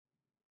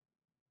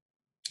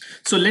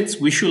So let's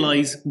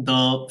visualize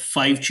the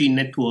 5G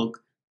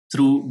network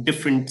through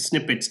different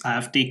snippets I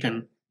have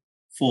taken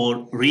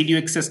for radio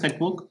access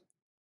network,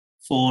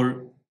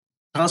 for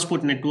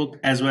transport network,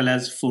 as well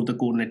as for the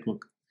core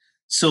network.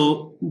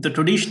 So the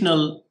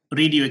traditional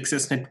radio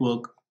access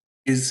network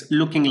is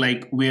looking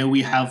like where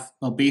we have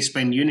a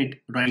baseband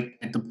unit right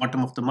at the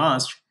bottom of the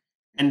mast,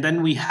 and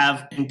then we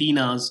have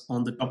antennas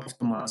on the top of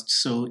the mast.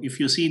 So if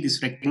you see these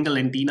rectangle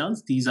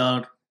antennas, these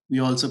are, we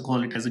also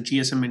call it as a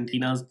GSM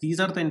antennas. These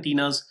are the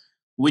antennas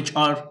which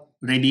are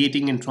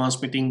radiating and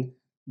transmitting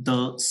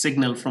the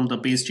signal from the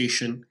base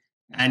station,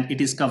 and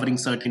it is covering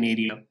certain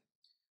area.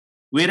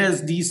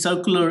 Whereas these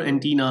circular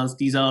antennas,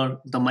 these are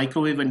the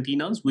microwave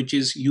antennas, which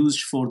is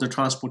used for the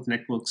transport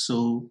network.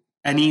 So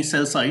any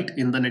cell site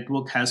in the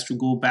network has to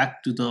go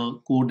back to the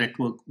core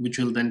network, which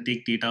will then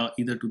take data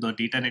either to the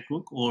data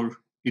network or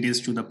it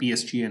is to the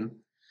PSTN.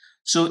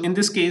 So in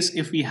this case,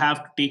 if we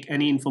have to take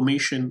any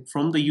information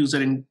from the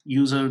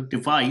user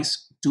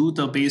device to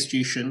the base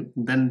station,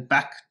 then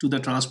back to the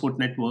transport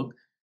network,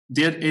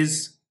 there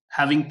is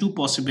having two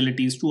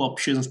possibilities, two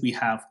options we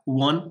have.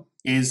 One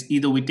is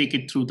either we take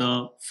it through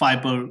the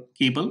fiber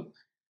cable,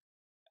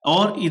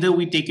 or either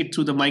we take it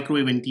through the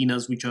microwave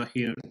antennas which are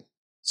here.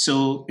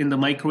 So in the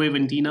microwave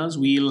antennas,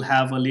 we'll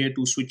have a layer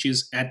 2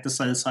 switches at the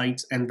cell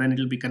sites, and then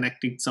it'll be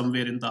connected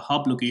somewhere in the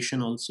hub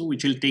location also,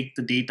 which will take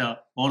the data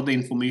or the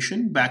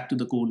information back to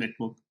the core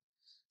network.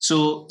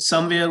 So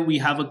somewhere we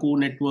have a core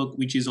network,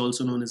 which is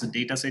also known as a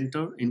data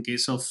center in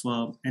case of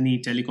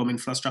any telecom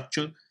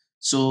infrastructure.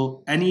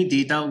 So any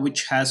data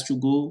which has to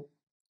go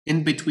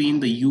in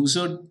between the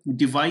user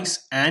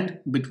device and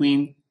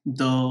between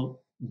the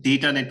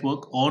data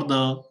network or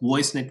the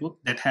voice network,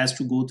 that has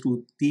to go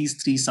through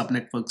these three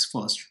subnetworks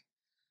first.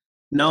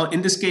 Now,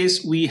 in this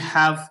case, we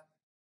have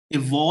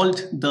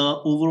evolved the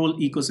overall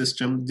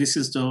ecosystem. This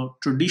is the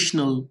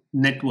traditional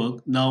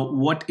network. Now,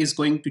 what is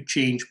going to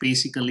change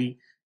basically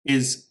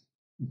is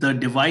the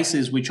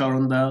devices which are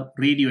on the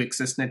radio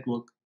access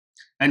network.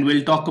 And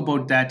we'll talk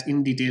about that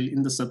in detail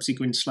in the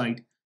subsequent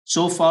slide.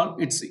 So far,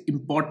 it's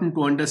important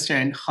to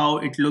understand how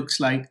it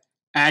looks like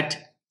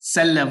at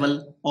cell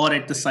level or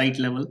at the site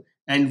level.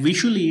 And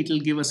visually, it will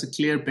give us a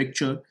clear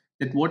picture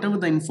that whatever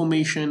the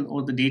information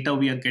or the data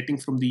we are getting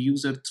from the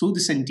user through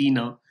this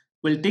antenna,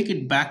 we'll take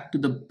it back to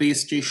the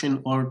base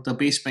station or the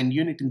baseband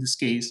unit in this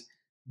case,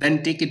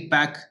 then take it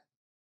back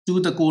to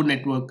the core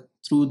network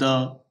through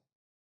the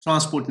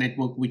transport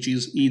network, which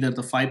is either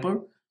the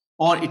fiber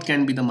or it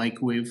can be the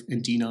microwave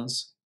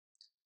antennas.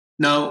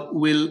 Now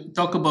we'll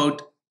talk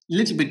about a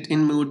little bit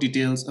in more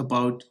details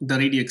about the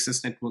radio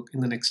access network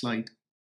in the next slide.